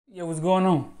Yo, what's going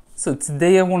on? So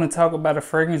today I want to talk about a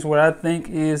fragrance, what I think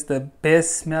is the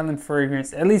best smelling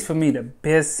fragrance, at least for me, the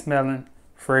best smelling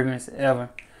fragrance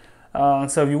ever.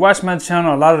 So if you watch my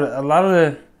channel, a lot of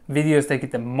the videos that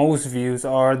get the most views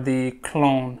are the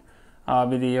cologne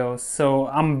videos. So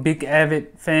I'm a big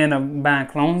avid fan of buying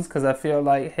colognes because I feel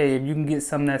like, hey, if you can get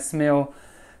something that smell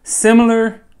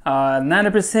similar,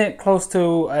 90% close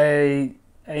to a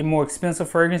more expensive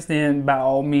fragrance, then by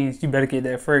all means you better get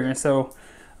that fragrance. So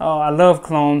I love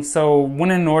cologne, so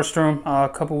went in Nordstrom a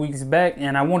couple weeks back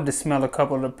and I wanted to smell a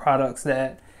couple of the products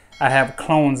that I have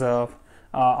clones of.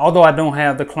 Although I don't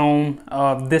have the clone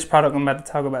of this product I'm about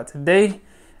to talk about today,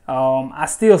 I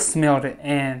still smelled it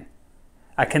and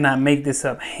I cannot make this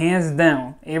up. Hands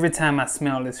down, every time I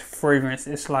smell this fragrance,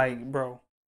 it's like, bro.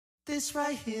 This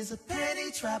right here's a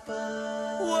panty trapper.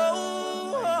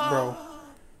 Whoa. Bro.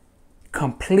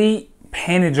 Complete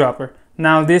panty dropper.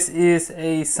 Now this is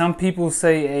some people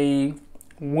say a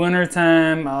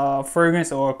wintertime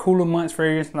fragrance or a cooler months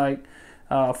fragrance, like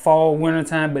fall, winter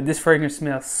time, but this fragrance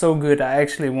smells so good I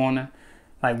actually want to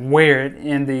like wear it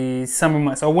in the summer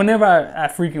months or whenever I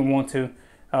freaking want to.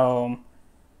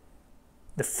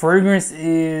 The fragrance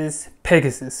is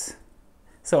Pegasus.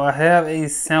 So I have a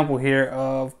sample here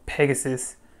of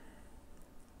Pegasus.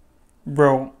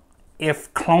 Bro,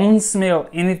 if clones smell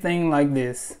anything like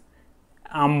this,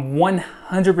 I'm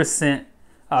 100%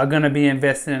 gonna be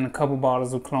investing in a couple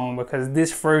bottles of cologne because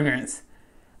this fragrance,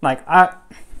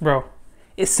 bro,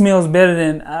 it smells better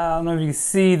than, I don't know if you can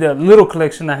see the little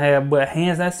collection I have, but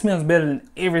hands down, it smells better than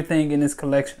everything in this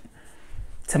collection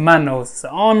to my nose. It's an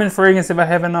almond fragrance if I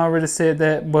haven't already said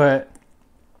that, but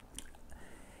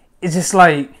it's just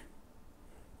like,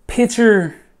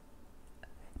 picture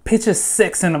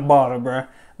sex in a bottle, bro.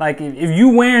 Like if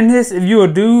you wearing this, if you a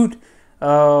dude,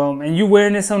 and you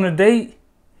wearing this on a date,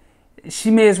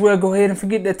 she may as well go ahead and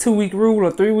forget that 2-week rule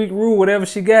or 3-week rule, whatever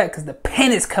she got, because the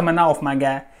panties coming off, my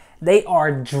guy. They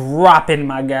are dropping,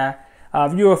 my guy.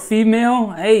 If you're a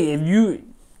female, hey, if you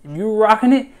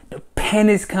rocking it, the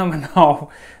panties coming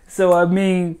off. So I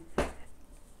mean,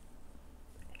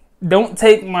 don't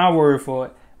take my word for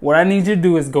it. What I need you to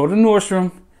do is go to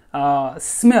Nordstrom,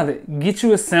 smell it, get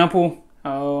you a sample.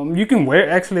 You can wear,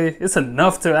 actually, it's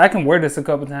enough to, I can wear this a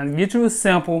couple times. Get you a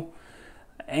sample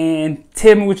and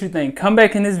tell me what you think. Come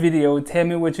back in this video, tell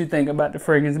me what you think about the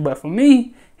fragrance. But for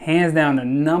me, hands down, the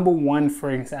 #1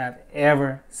 fragrance I've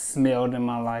ever smelled in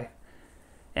my life.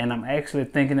 And I'm actually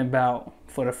thinking about,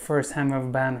 for the first time ever,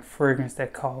 buying a fragrance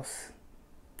that costs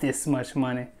this much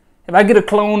money. If I get a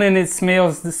cologne and it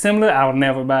smells similar, I'll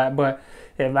never buy it. But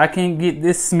if I can't get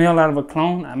this smell out of a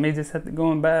cologne, I may just have to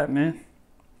go and buy it, man.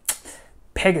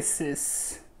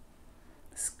 Pegasus.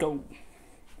 Let's go.